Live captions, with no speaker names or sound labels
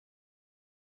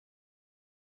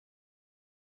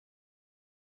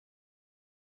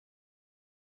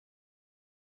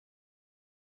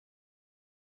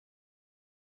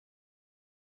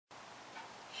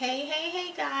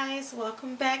Hey guys,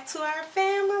 welcome back to our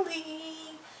family.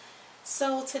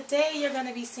 So today you're going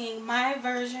to be seeing my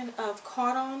version of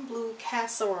Cordon Bleu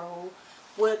casserole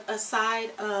with a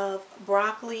side of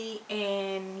broccoli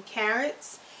and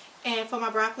carrots. And for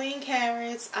my broccoli and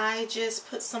carrots, I just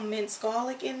put some minced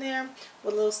garlic in there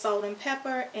with a little salt and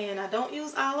pepper. And I don't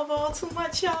use olive oil too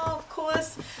much, y'all. Of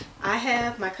course, I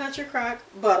have my country crock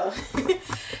butter.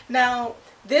 Now,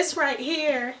 this right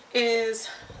here is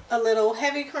a little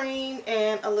heavy cream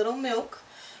and a little milk,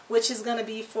 which is going to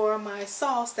be for my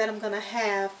sauce that I'm going to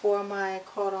have for my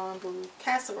Cordon Bleu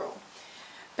casserole.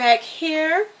 Back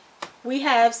here, we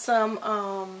have some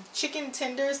chicken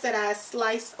tenders that I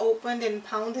sliced open and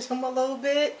pounded them a little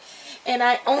bit. And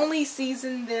I only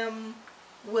seasoned them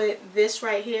with this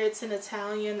right here. It's an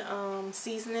Italian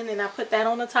seasoning, and I put that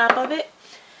on the top of it.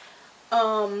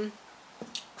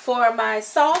 For my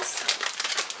sauce,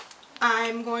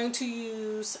 I'm going to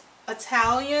use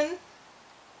the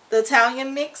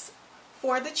Italian mix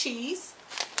for the cheese.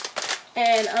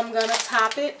 And I'm going to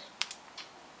top it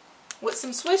with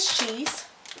some Swiss cheese.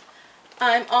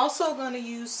 I'm also going to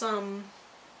use some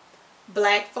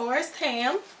Black Forest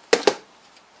ham.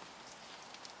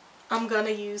 I'm going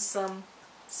to use some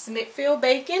Smithfield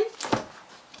bacon.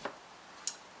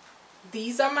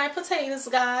 These are my potatoes,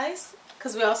 guys,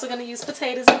 because we're also going to use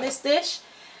potatoes in this dish.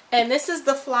 And this is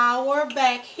the flour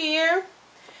back here.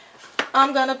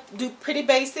 I'm going to do pretty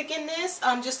basic in this.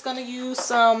 I'm just going to use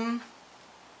some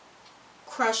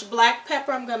crushed black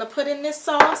pepper I'm going to put in this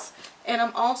sauce. And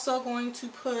I'm also going to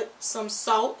put some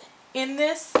salt in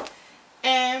this.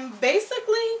 And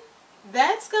basically,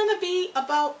 that's going to be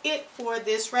about it for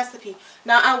this recipe.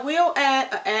 Now, I will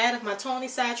add an ad of my Tony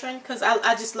saccharin because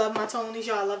I just love my Tonys,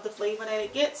 y'all. I love the flavor that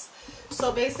it gets.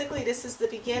 So basically, this is the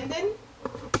beginning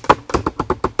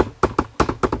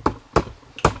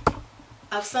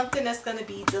of something that's going to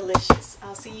be delicious.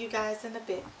 I'll see you guys in a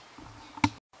bit.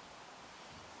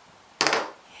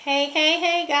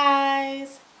 Hey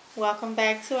guys. Welcome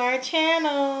back to our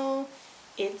channel.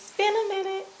 It's been a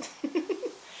minute.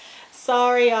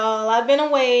 Sorry y'all, I've been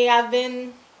away. I've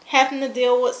been having to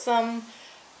deal with some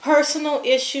personal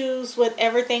issues with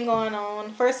everything going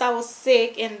on. First I was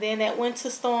sick, and then that winter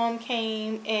storm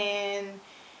came, and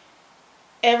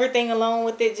everything along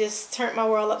with it just turned my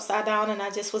world upside down, and I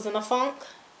just was in a funk,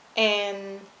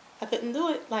 and I couldn't do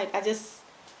it. Like I just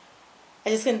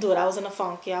couldn't do it. I was in a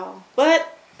funk, y'all.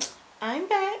 But I'm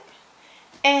back.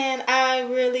 And I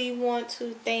really want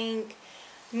to thank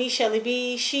Shelly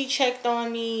B. She checked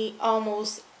on me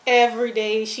almost every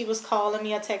day. She was calling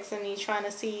me or texting me trying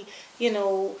to see, you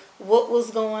know, what was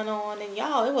going on. And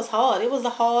y'all, it was hard. It was a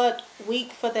hard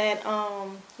week for that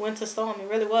winter storm. It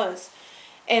really was.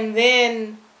 And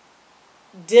then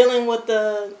dealing with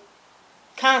the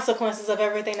consequences of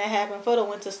everything that happened for the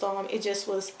winter storm, it just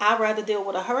was, I'd rather deal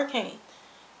with a hurricane.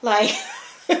 Like,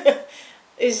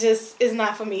 it's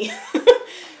not for me.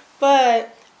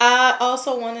 But I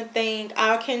also want to thank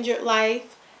our kindred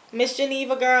life. Miss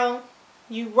Geneva, girl,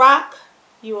 you rock.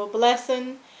 You a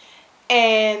blessing.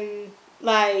 And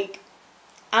like,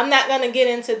 I'm not going to get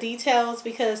into details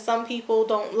because some people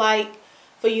don't like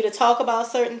for you to talk about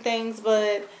certain things,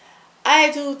 but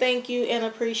I do thank you and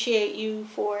appreciate you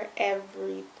for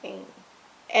everything.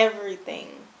 Everything.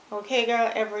 Okay,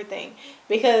 girl, everything.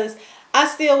 Because I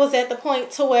still was at the point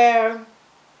to where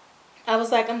I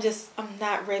was like, I'm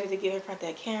not ready to get in front of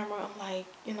that camera. I'm like,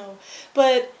 you know.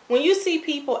 But when you see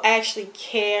people actually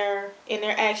care and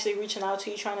they're actually reaching out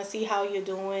to you, trying to see how you're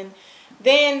doing,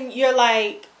 then you're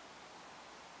like,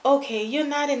 okay, you're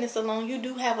not in this alone. You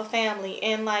do have a family.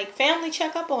 And like, family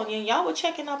check up on you. And y'all were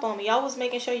checking up on me. Y'all was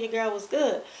making sure your girl was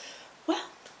good. Well,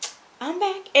 I'm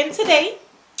back. And today,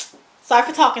 sorry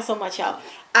for talking so much, y'all,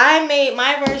 I made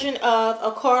my version of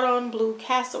a Cordon Bleu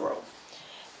casserole.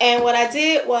 And what I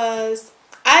did was,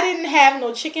 I didn't have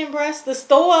no chicken breast. The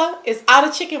store is out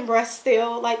of chicken breast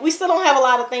still. Like, we still don't have a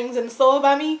lot of things in the store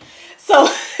by me. So,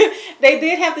 they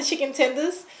did have the chicken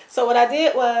tenders. So, what I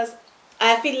did was,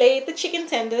 I filleted the chicken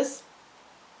tenders.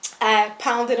 I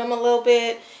pounded them a little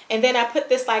bit. And then I put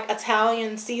this, like,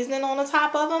 Italian seasoning on the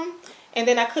top of them. And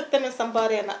then I cooked them in some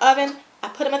butter in the oven. I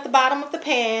put them at the bottom of the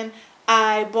pan.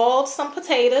 I boiled some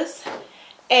potatoes.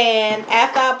 And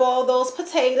after I boiled those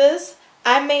potatoes,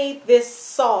 I made this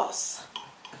sauce.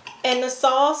 And the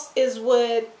sauce is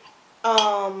with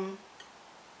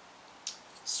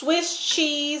Swiss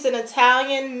cheese, an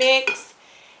Italian mix,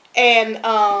 and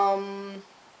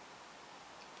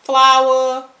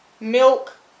flour,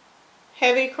 milk,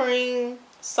 heavy cream,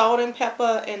 salt and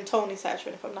pepper, and Tony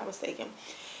saccharin, if I'm not mistaken.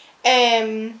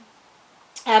 And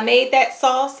I made that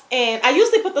sauce, and I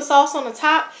usually put the sauce on the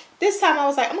top, this time I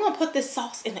was like, I'm going to put this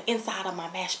sauce in the inside of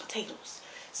my mashed potatoes.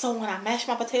 So when I mash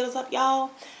my potatoes up,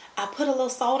 y'all, I put a little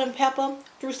salt and pepper,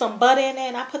 threw some butter in there,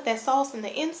 and I put that sauce in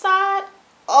the inside.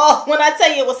 Oh, when I tell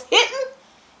you it was hitting,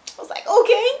 I was like,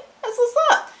 okay, that's what's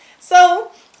up.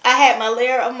 So I had my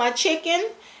layer of my chicken,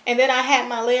 and then I had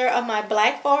my layer of my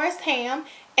Black Forest ham,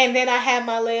 and then I had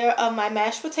my layer of my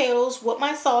mashed potatoes with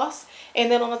my sauce,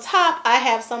 and then on the top I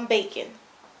have some bacon.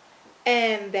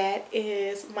 And that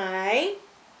is my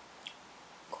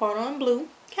Cordon Bleu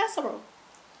casserole.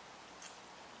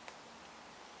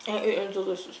 And it is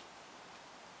delicious.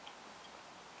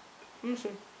 Let me see.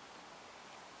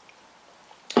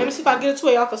 Let me see if I get it to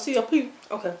where y'all can see a piece.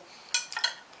 Okay.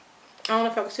 I don't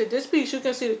know if I can see this piece. You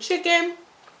can see the chicken,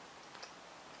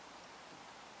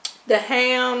 the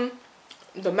ham,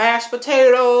 the mashed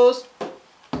potatoes,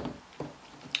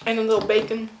 and the little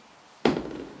bacon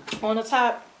on the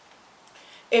top.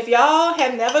 If y'all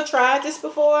have never tried this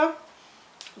before,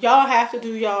 y'all have to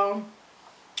do y'all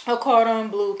a Cordon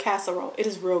Bleu casserole. It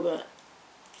is real good.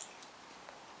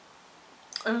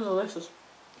 It is delicious.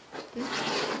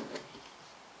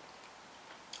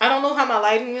 I don't know how my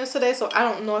lighting is today, so I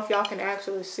don't know if y'all can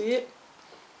actually see it.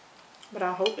 But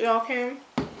I hope y'all can.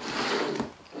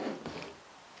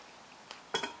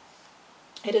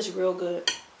 It is real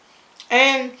good.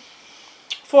 And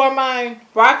for my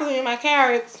broccoli and my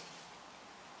carrots,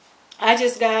 I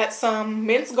just got some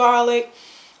minced garlic,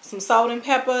 some salt and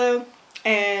pepper,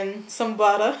 and some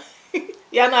butter.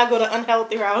 Y'all know I go the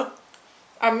unhealthy route.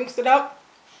 I mixed it up,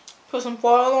 put some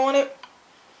foil on it,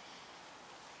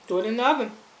 do it in the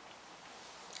oven.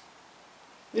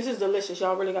 This is delicious.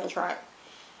 Y'all really gotta try it.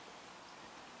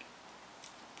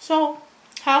 So,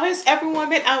 how has everyone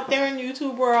been out there in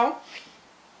YouTube world?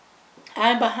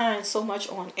 I'm behind so much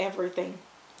on everything.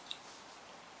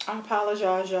 I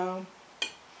apologize, y'all.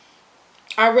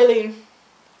 I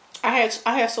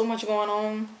had so much going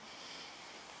on.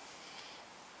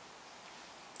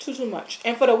 Too much.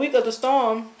 And for the week of the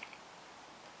storm,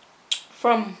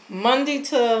 from Monday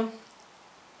to,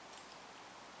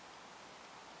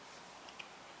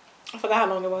 I forgot how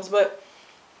long it was, but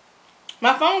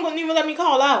my phone wouldn't even let me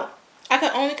call out. I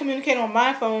could only communicate on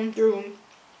my phone through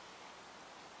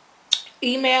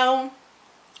email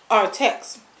or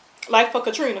text. Like for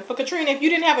Katrina. For Katrina, if you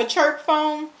didn't have a chirp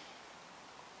phone,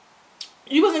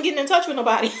 you wasn't getting in touch with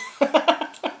nobody.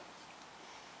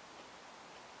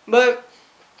 But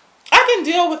I can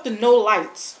deal with the no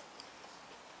lights.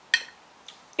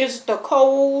 It's the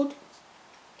cold,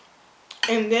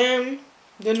 and then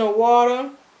the no water.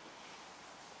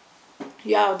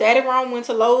 Y'all, Daddy Ron went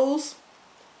to Lowe's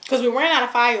because we ran out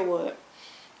of firewood.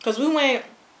 Because we went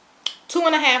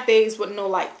 2.5 days with no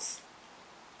lights.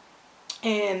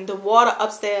 And the water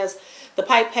upstairs, the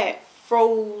pipe pad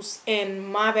froze in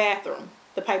my bathroom.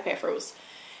 The pipe pad froze.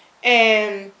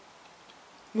 And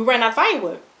we ran out of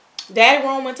firewood. Daddy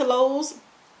Ron went to Lowe's.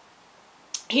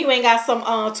 He went and got some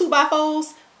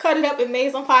 2x4s, cut it up and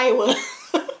made some firewood.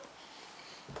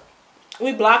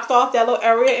 We blocked off that little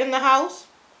area in the house.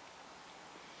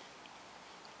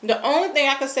 The only thing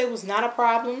I could say was not a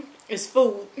problem is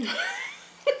food.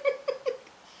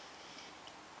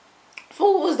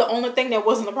 Food was the only thing that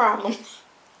wasn't a problem.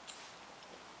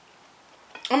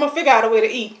 I'm going to figure out a way to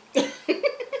eat.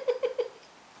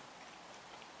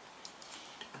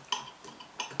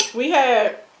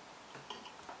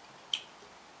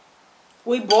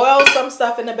 We boiled some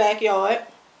stuff in the backyard.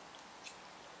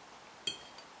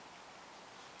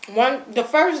 The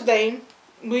first day,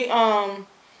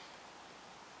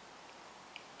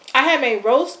 I had made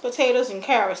roast potatoes and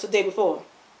carrots the day before.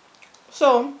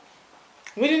 So,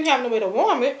 we didn't have no way to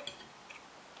warm it.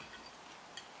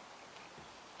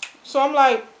 So I'm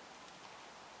like,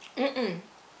 I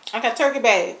got turkey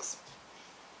bags.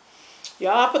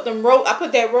 Y'all, I put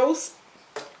that roast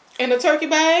in the turkey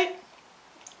bag,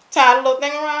 tied a little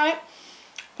thing around it,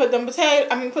 put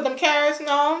them carrots and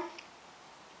all,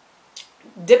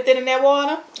 dipped it in that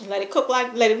water, and let it cook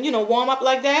warm up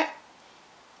like that.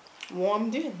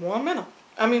 Warm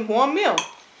meal.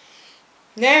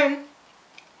 Then,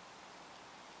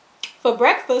 for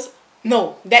breakfast,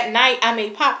 that night I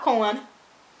made popcorn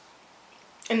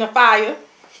in the fire,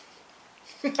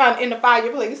 in the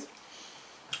fireplace.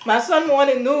 My son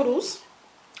wanted noodles,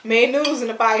 made noodles in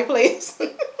the fireplace.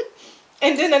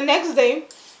 And then the next day,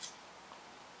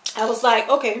 I was like,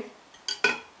 okay,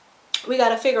 we got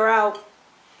to figure out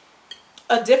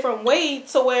a different way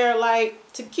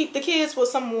to keep the kids with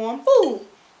some warm food.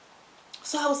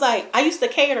 So I was like, I used to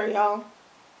cater, y'all.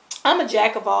 I'm a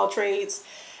jack of all trades.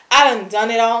 I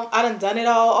done it all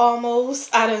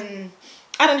almost. I done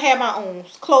had my own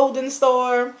clothing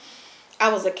store. I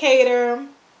was a caterer.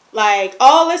 Like,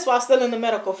 all this while still in the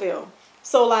medical field.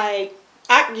 So, like,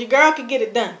 your girl could get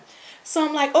it done. So,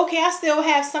 I'm like, okay, I still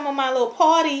have some of my little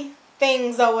party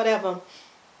things or whatever.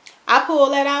 I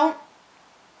pulled that out.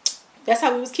 That's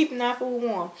how we was keeping our food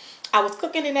warm. I was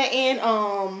cooking in that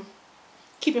and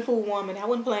keeping food warm, and I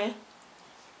wasn't playing.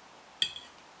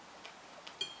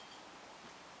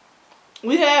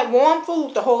 We had warm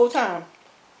food the whole time.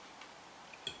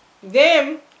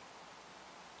 Then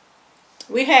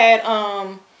we had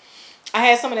I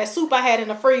had some of that soup I had in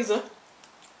the freezer.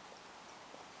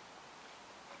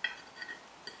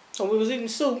 So we was eating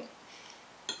soup.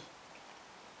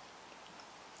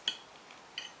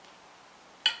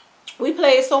 We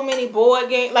played so many board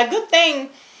games. Like, good thing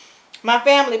my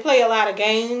family play a lot of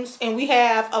games, and we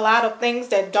have a lot of things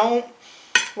that don't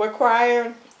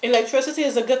require electricity.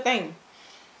 Is a good thing.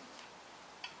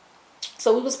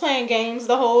 So we was playing games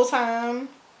the whole time,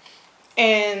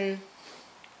 and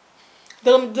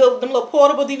them little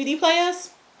portable DVD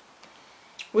players.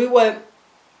 We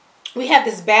have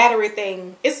this battery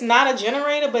thing. It's not a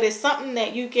generator, but it's something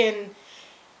that you can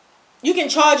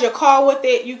charge your car with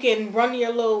it. You can run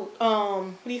your little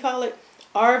what do you call it,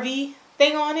 RV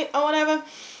thing on it or whatever.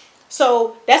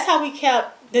 So that's how we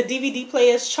kept the DVD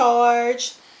players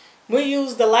charged. We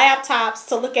used the laptops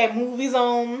to look at movies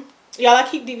on. Y'all, I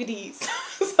keep DVDs.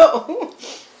 So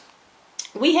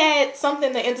we had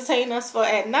something to entertain us for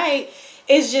at night.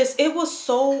 It's just, it was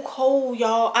so cold,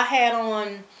 y'all. I had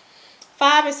on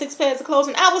 5 and 6 pairs of clothes,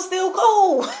 and I was still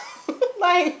cold.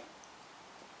 Like,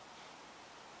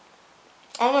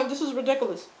 I'm like, this is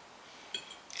ridiculous.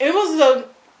 It was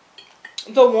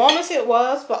the warmest it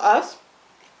was for us.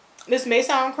 This may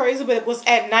sound crazy, but it was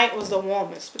at night was the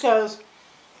warmest, because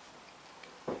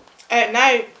at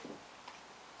night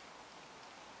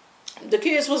the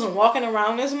kids wasn't walking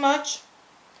around as much,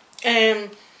 and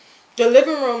the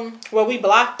living room where we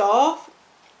blocked off,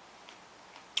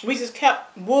 we just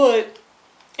kept wood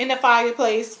in the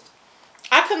fireplace.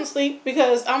 I couldn't sleep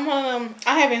because I'm one of them.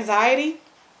 I have anxiety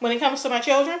when it comes to my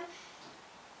children,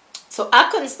 so I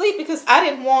couldn't sleep because I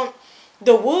didn't want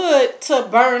the wood to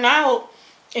burn out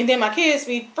and then my kids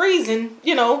be freezing,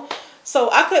 you know.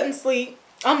 So I couldn't sleep.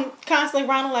 I'm constantly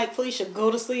running like, Felicia, go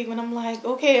to sleep, and I'm like,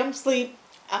 okay, I'm asleep.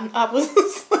 I was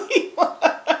asleep.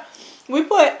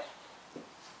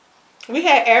 We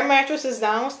had air mattresses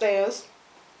downstairs,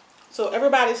 so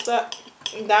everybody slept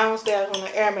downstairs on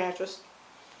the air mattress.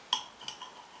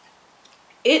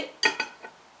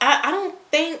 I don't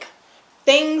think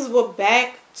things were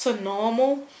back to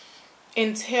normal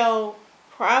until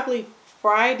probably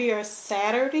Friday or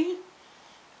Saturday,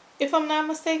 if I'm not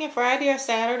mistaken. Friday or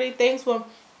Saturday, things were,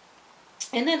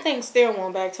 and then things still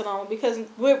went back to normal because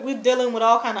we're dealing with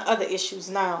all kind of other issues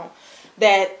now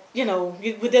that, you know,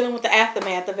 we're dealing with the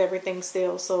aftermath of everything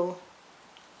still. So,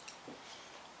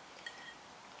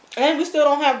 and we still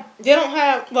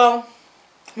well,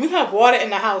 we have water in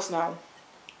the house now,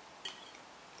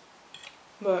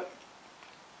 but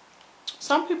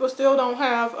some people still don't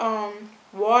have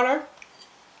water.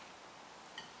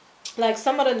 Like,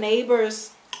 some of the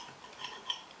neighbors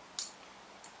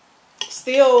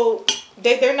still,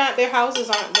 their houses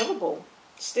aren't livable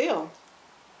still.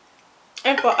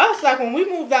 And for us, like, when we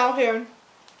moved out here,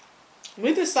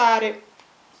 we decided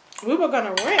we were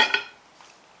gonna rent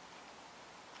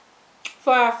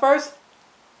for our first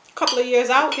couple of years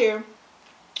out here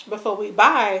before we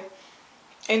buy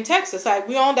in Texas. Like,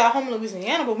 we owned our home in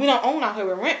Louisiana, but we don't own out here,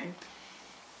 we're renting.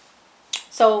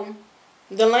 So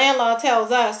the landlord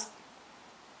tells us,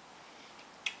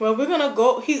 well, we're gonna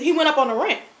go, he went up on the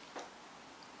rent.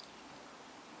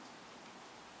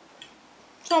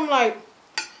 So I'm like,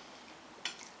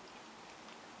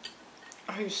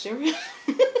 are you serious?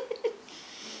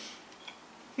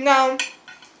 Now,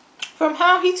 from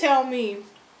how he tell me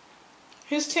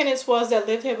his tenants was that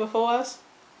lived here before us,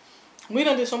 we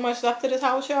done did so much stuff to this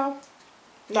house, y'all.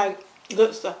 Like,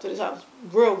 good stuff to this house.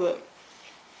 Real good.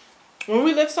 When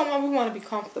we live somewhere, we want to be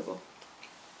comfortable.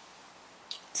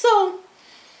 So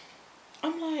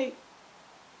I'm like,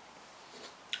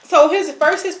 so his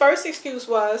first excuse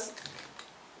was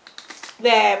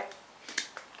that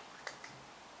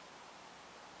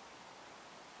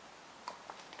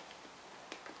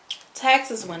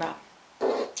taxes went up.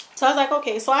 So I was like,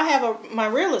 okay. So I have my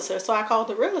realtor. So I called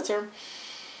the realtor,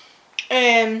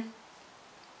 and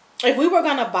if we were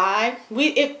gonna buy,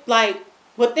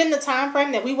 within the time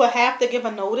frame that we would have to give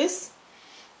a notice,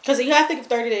 because you have to give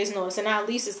 30 days notice, and our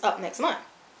lease is up next month.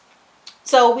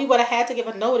 So we would have had to give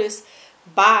a notice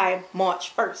by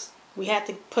March 1st. We had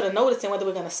to put a notice in whether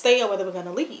we're gonna stay or whether we're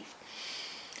gonna leave.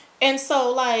 And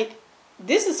so, like,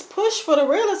 this is push for the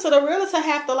realtor. So the realtor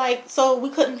have to like, so we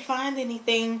couldn't find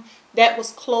anything that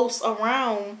was close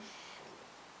around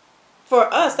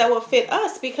for us that would fit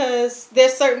us, because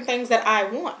there's certain things that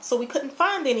I want. So we couldn't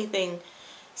find anything.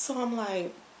 So I'm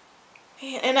like,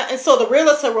 man. And so the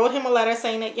realtor wrote him a letter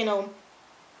saying that, you know,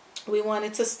 we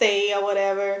wanted to stay or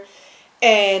whatever.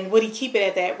 And would he keep it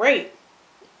at that rate?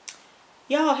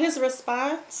 Y'all, his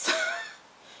response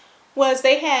was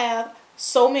they have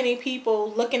so many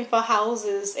people looking for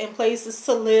houses and places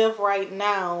to live right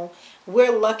now.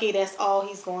 We're lucky that's all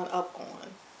he's going up on.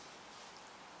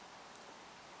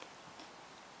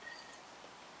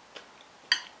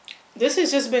 This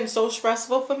has just been so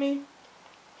stressful for me.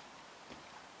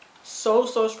 So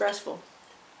stressful.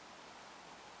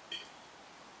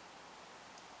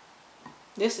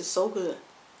 This is so good.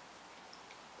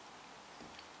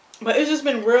 But it's just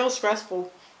been real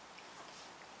stressful.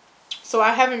 So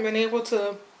I haven't been able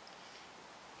to,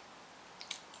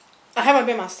 I haven't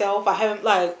been myself. I haven't,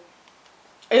 like,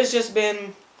 it's just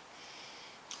been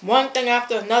one thing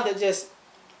after another, just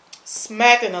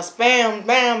smacking us, bam,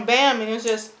 bam, bam. And it's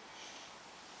just,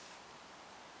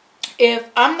 if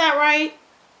I'm not right,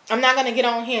 I'm not going to get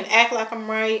on here and act like I'm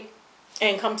right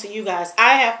and come to you guys.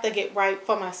 I have to get right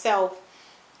for myself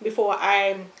before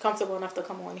I'm comfortable enough to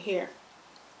come on here.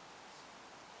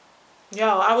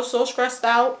 Y'all, I was so stressed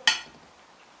out.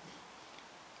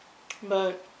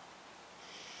 But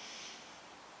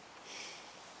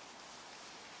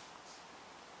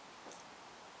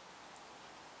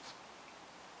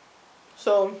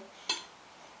so,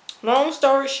 long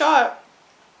story short,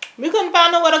 we couldn't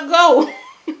find nowhere to go.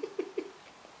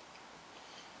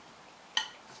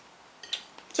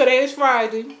 Today is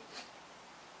Friday,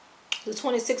 the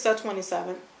 26th or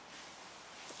 27th.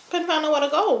 Couldn't find nowhere to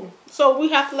go. So we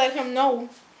have to let him know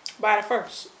by the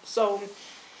 1st. So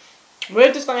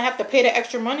we're just going to have to pay the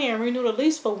extra money and renew the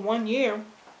lease for 1 year.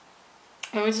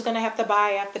 And we're just going to have to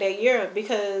buy after that year,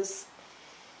 because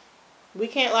we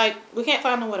can't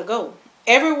find nowhere to go.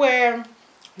 Everywhere,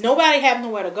 nobody have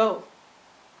nowhere to go.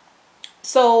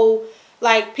 So,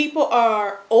 like, people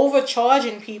are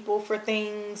overcharging people for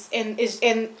things, and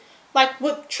like,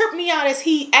 what tripped me out is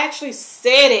he actually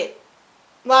said it.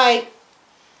 Like,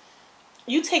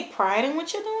 you take pride in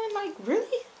what you're doing? Like,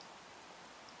 really?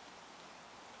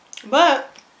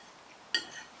 But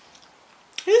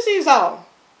he sees all.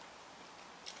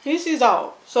 He sees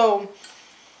all. So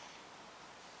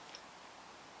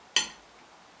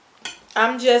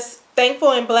I'm just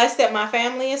thankful and blessed that my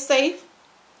family is safe.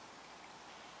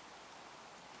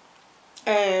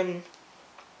 And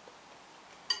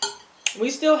we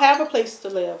still have a place to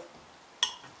live.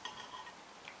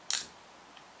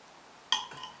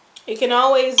 It can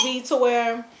always be to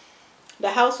where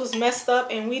the house was messed up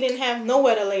and we didn't have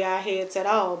nowhere to lay our heads at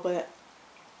all. But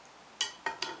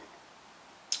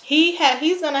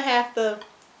he's gonna have to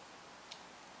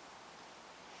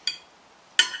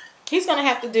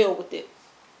deal with it.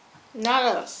 Not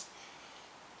us.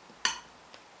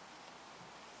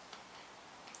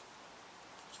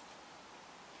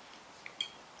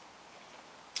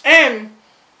 And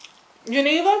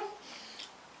Geneva,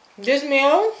 this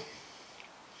meal,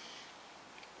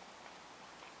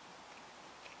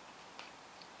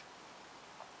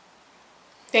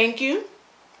 thank you.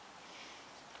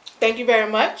 Thank you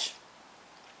very much.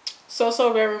 So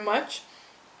very much.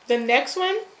 The next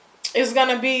one is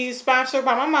going to be sponsored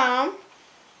by my mom.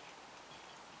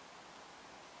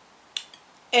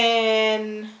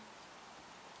 And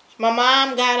my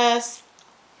mom got us,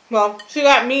 well, she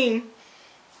got me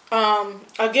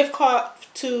a gift card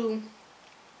to,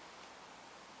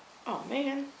 oh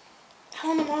man, I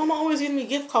don't know, Mom always giving me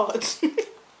gift cards. I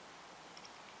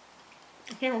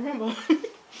can't remember.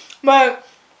 But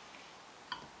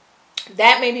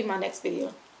that may be my next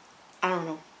video. I don't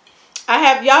know. I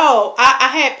have, y'all, I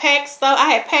had packed stuff.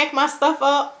 I had packed my stuff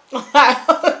up.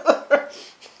 I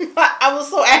was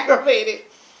so aggravated.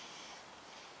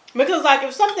 Because, like,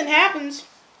 if something happens,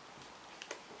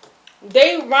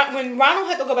 when Ronald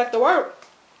had to go back to work,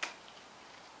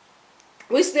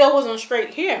 we still wasn't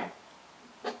straight here.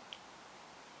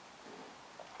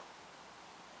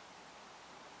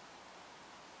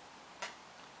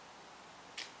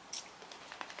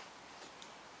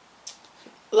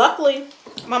 Luckily,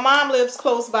 my mom lives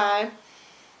close by,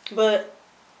 but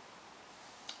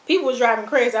people was driving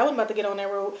crazy. I wasn't about to get on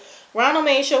that road. Ronald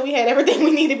made sure we had everything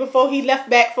we needed before he left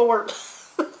back for work.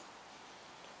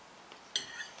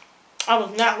 I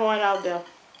was not going out there.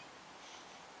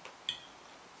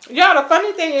 Y'all, the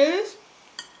funny thing is,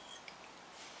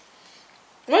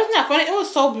 well, it's not funny. It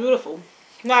was so beautiful.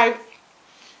 Like,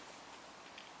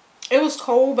 it was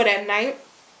cold, but at night,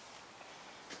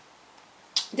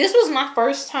 This was my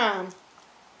first time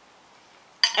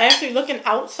actually looking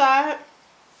outside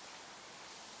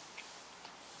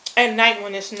at night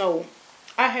when it snowed.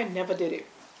 I had never did it.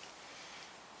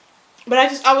 But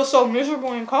I was so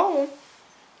miserable and cold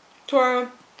to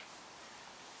where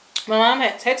my mom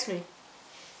had texted me.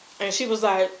 And she was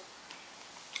like,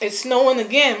 it's snowing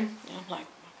again. And I'm like,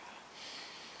 oh my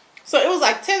God. So it was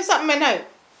like 10 something at night.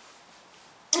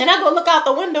 And I go look out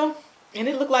the window and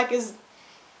it looked like it's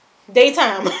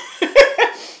daytime.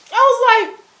 I was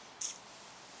like,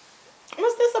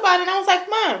 what's this about? And I was like,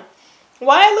 Mom,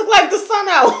 why it look like the sun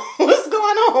out? What's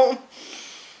going on?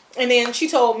 And then she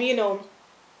told me, you know,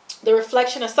 the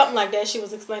reflection or something like that she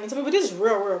was explaining to me. But it's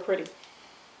real, real pretty.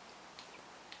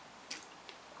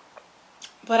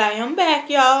 But I am back,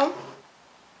 y'all.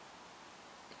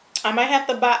 I might have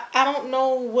to buy, I don't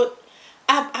know what,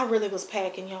 I really was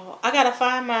packing, y'all. I gotta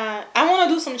find I want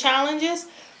to do some challenges,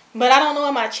 but I don't know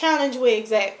where my challenge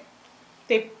wigs at.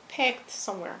 They packed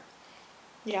somewhere.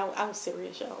 Yeah, I was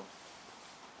serious, y'all.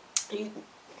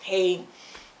 Hey,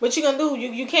 what you gonna do?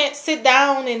 You can't sit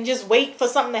down and just wait for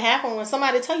something to happen. When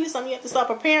somebody tell you something, you have to start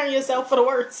preparing yourself for the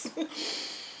worst.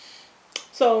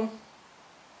 So,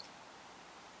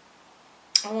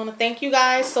 I want to thank you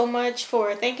guys so much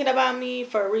for thinking about me,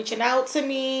 for reaching out to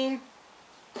me.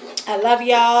 I love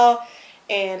y'all,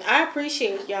 and I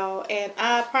appreciate y'all, and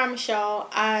I promise y'all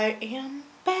I am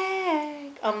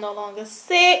back. I'm no longer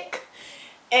sick,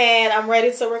 and I'm ready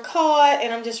to record,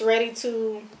 and I'm just ready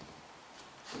to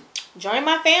join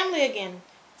my family again.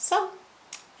 So,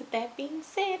 with that being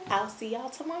said, I'll see y'all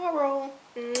tomorrow.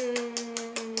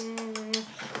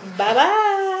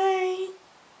 Bye-bye.